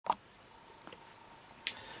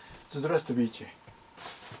Здравствуйте.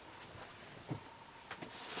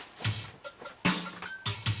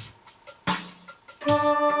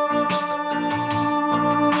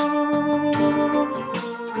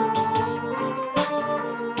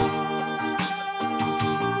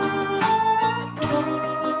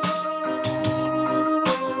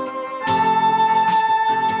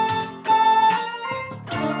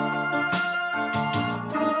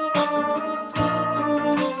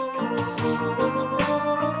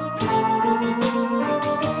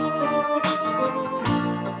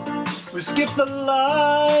 We skip the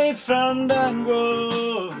light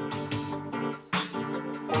fandango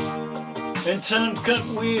and turn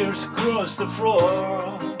cartwheels across the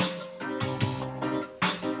floor.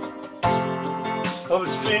 I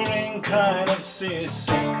was feeling kind of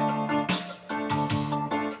seasick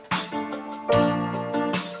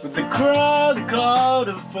with the crowd called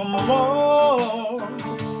for more.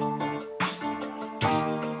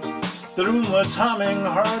 The room was humming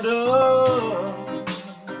harder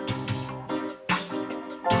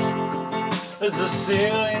as the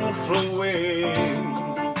ceiling flew away.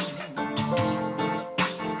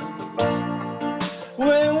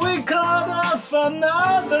 When we caught off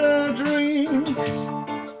another drink,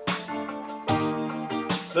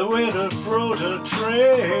 the waiter brought a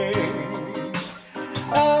tray,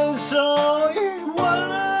 and so it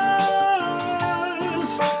was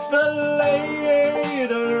the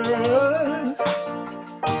later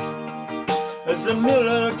as the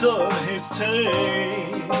miller told his tale.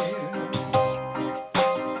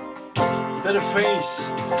 That a face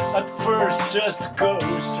at first just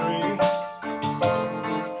goes straight,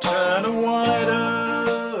 turn a wider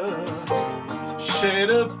shade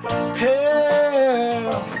of pale.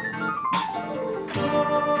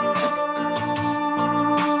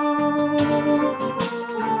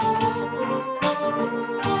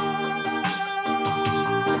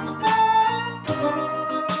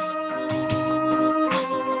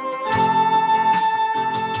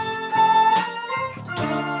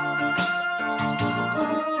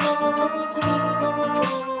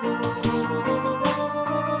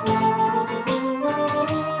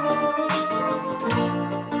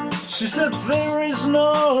 She said there is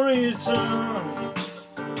no reason,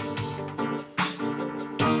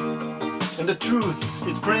 and the truth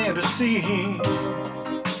is plain to see.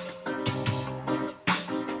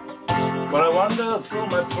 But I wander through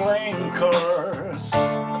my playing cards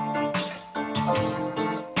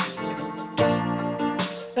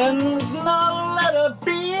and not let it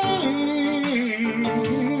be.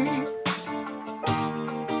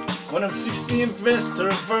 When I'm 60 investor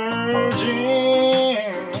virgins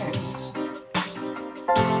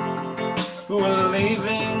who are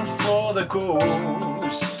leaving for the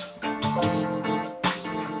coast,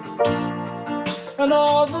 and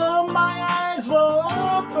although my eyes were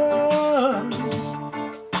open,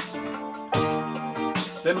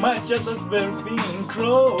 they might just as well be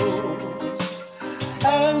closed.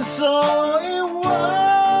 And so it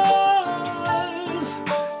was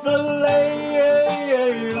the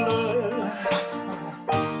layla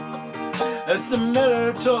as the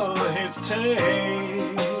miller told his tale.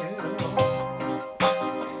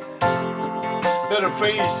 That her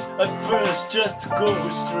face at first just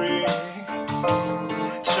goes straight,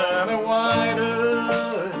 turn a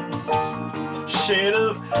wider shade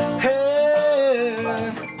of pale.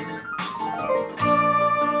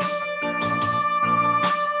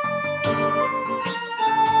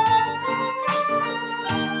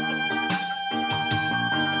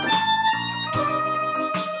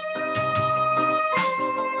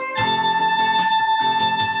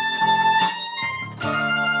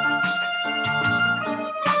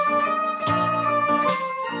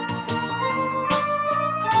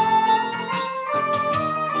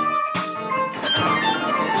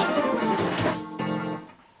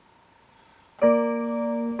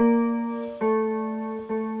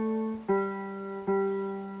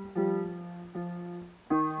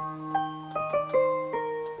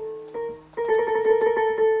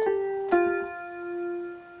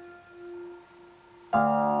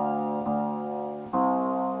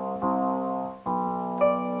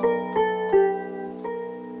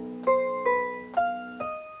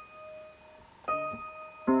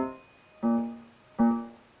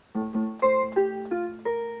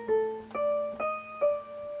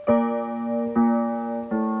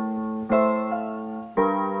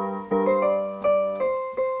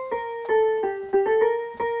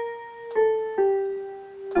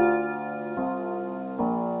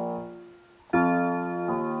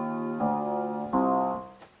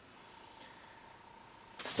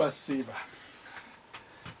 Спасибо.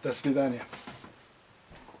 До свидания.